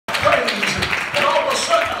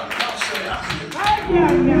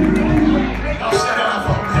Y'all sit down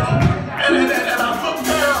for a minute. And I looked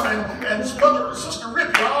down, and Mother and Sister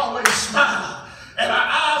Rippy always smiled. And her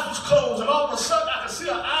eyes was closed, and all of a sudden I could see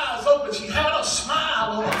her eyes open. She had a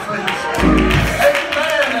smile on her face.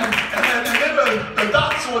 Amen. And then the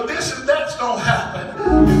doctor said, well, this and that's going to happen.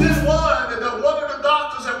 And then one of the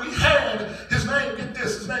doctors that we had, his name, get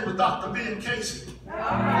this, his name was Dr. Ben Casey.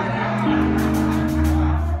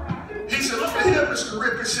 He said, look at here, Mr.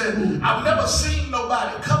 Rippy. said, I've never seen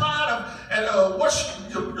nobody come out of and what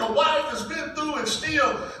your wife has been through and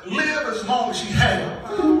still live as long as she had.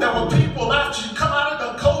 There were people after she come out of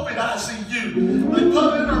the COVID ICU, they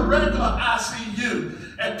put her in a regular ICU,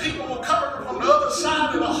 and people were coming from the other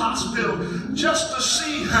side of the hospital just to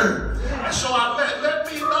see her. And so I let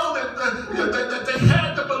me know that they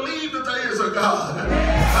had to believe that there is a God.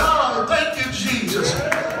 Oh, thank you, Jesus.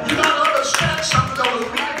 You got to understand something. There was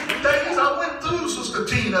many days I went through, Sister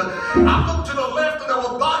Tina. I looked to the left and there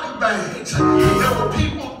were body bags. There were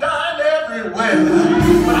people dying everywhere.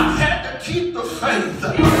 But I had to keep the faith.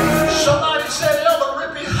 Somebody said, Elder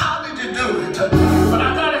Rippy, how did you do it? But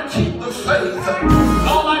I got to keep the faith.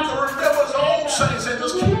 All I can remember is the old saints said,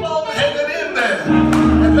 just keep on hanging in there.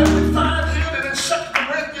 And let me find here that in 2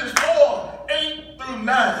 Corinthians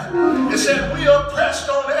 4:8-9, it said, we are pressed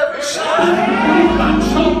on every side by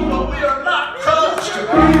trouble, but we are not crushed.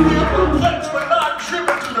 We are perplexed, but not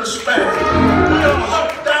driven to despair. We are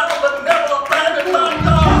hung down, but never abandoned by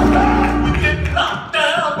God. We get knocked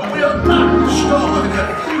down, but we are not destroyed.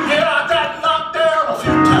 Yeah, I got knocked down a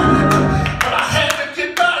few times, but I had to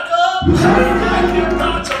get back up and give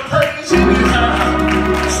God some praise anyhow.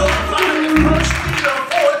 So finally, 1 Peter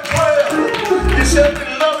 4:12, it said,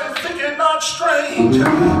 beloved, think it not strange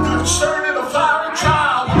concerning the fiery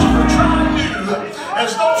trial which will try you,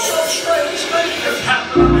 as though some strange thing has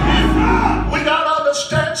happened to you. We got to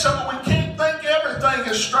understand something. We can't think everything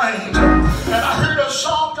is strange. And I heard a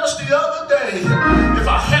song just the other day. If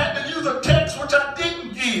I had to use a text, which I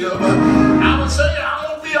didn't give, I would say I'm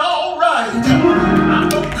going to be all right. I'm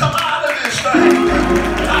going to come out of this thing.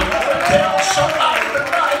 And I'm going to tell somebody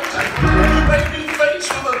tonight, you may be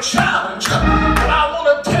faced with a challenge, but I want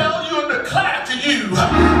to tell you and declare to you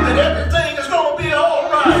that everything is going to be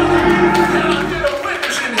all right. Can I get a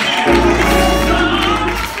witness in here?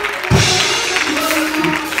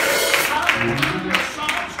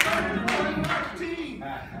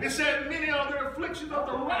 It said, many are the afflictions of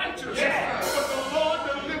the righteous, but the Lord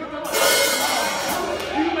delivered them all.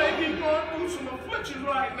 You may be going through some afflictions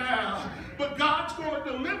right now, but God's going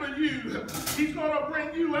to deliver you. He's going to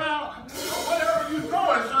bring you out of whatever you're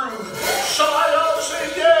going through. Somebody ought to say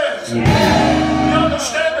yes. We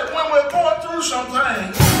understand that when we're going through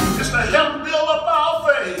something, it's to help build up our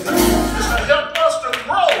faith. It's to help us to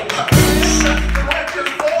grow. 2 Corinthians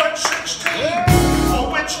 4:16, for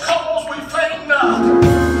which cause we faint not.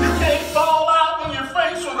 Fall out when you're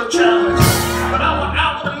faced with a challenge. But our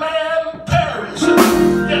outward man perish,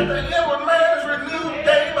 yet the inward man is renewed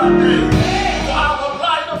day by day. For our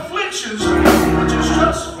light afflictions, which is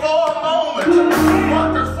just for a moment,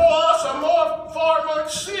 worketh for us a far more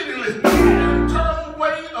exceedingly eternal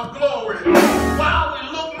weight of glory. While we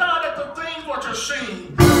look not at the things which are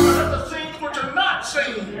seen, but at the things which are not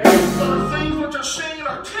seen. For the things which are seen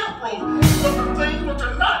are temporal, but the things which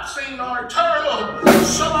are not seen are eternal.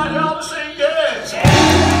 Somebody ought to say yes.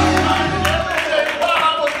 Every day while I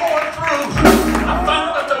was going through, I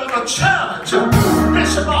found that there was a challenge.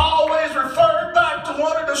 Bishop always referred back to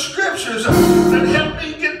one of the scriptures that helped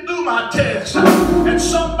me get through my test. And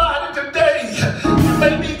somebody today, you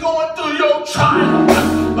may be going through your trial,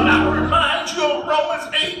 but I remind you of Romans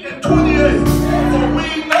 8:28. For we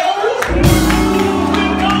know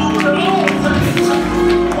that all things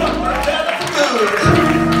work together for good.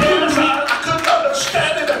 Yes, I couldn't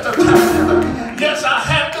understand it at the time. Yes, I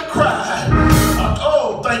had to cry.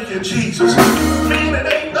 Oh, thank you, Jesus. Meaning it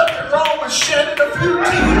ain't nothing wrong with shedding a few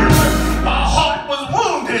tears. My heart was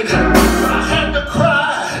wounded, but I had to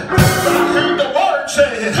cry. But I heard the word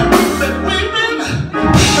say that weeping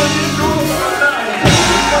may endure for a night,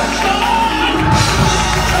 but joy.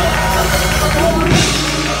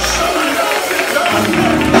 Somebody else is God.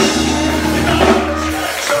 You got to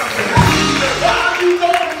understand something. That while you're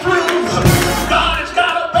going through, God has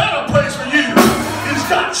got a better place for you. He's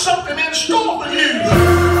got something in store for you.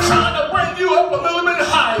 Trying to bring you up a little bit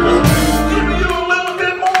higher. Giving you a little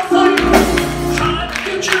bit more faith. Trying to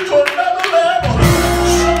get you to another level.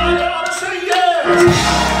 Somebody ought to say yes.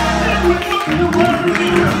 And we look at the word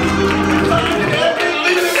here. We find that every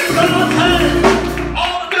leader that God had,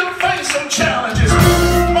 all of them faced some challenges.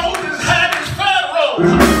 Moses had his Pharaoh.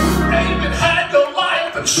 David had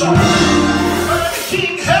Goliath and Saul.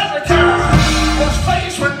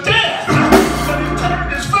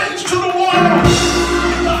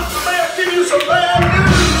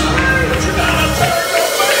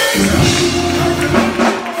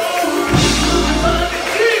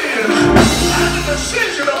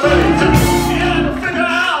 Decision to make. He had to figure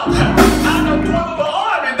out how to dwindle the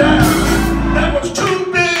army down. That was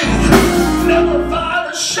too big. Never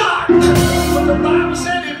fired a shot. But the Bible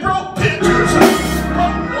said he broke pitchers,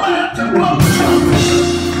 broke lamps, and broke trumpets.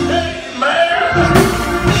 Hey, man,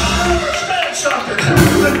 I understand something.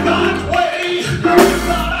 That God's way is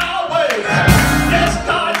not our way. Yes,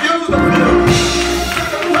 God used the blue to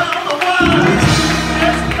confound the wise.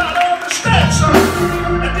 Yes, we got to understand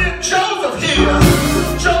something. And then Joseph here.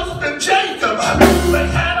 Joseph and Jacob, they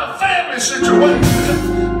had a family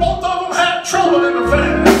situation. Both of them had trouble in the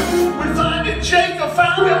family. We find that Jacob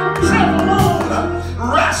found himself alone,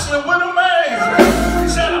 wrestling with a man. He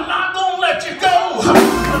said, I'm not going to let you go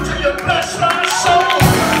until you bless my soul.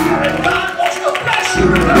 And God wants to bless you.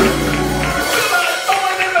 You feel like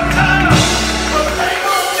throwing in the towel, but hang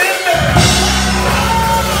on in there.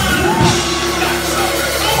 Got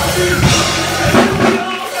something for you.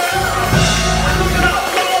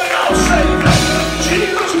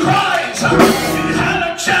 Jesus Christ, he had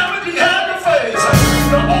a challenge he had to face.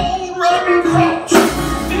 The old rugged cross.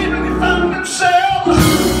 Even he found himself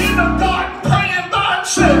in the garden praying by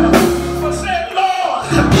himself. But said, Lord,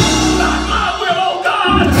 not my will, oh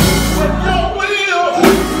God, but your will.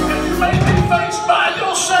 And you may be faced by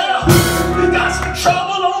yourself. You got some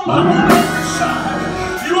trouble on the other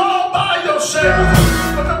side. You all by yourself.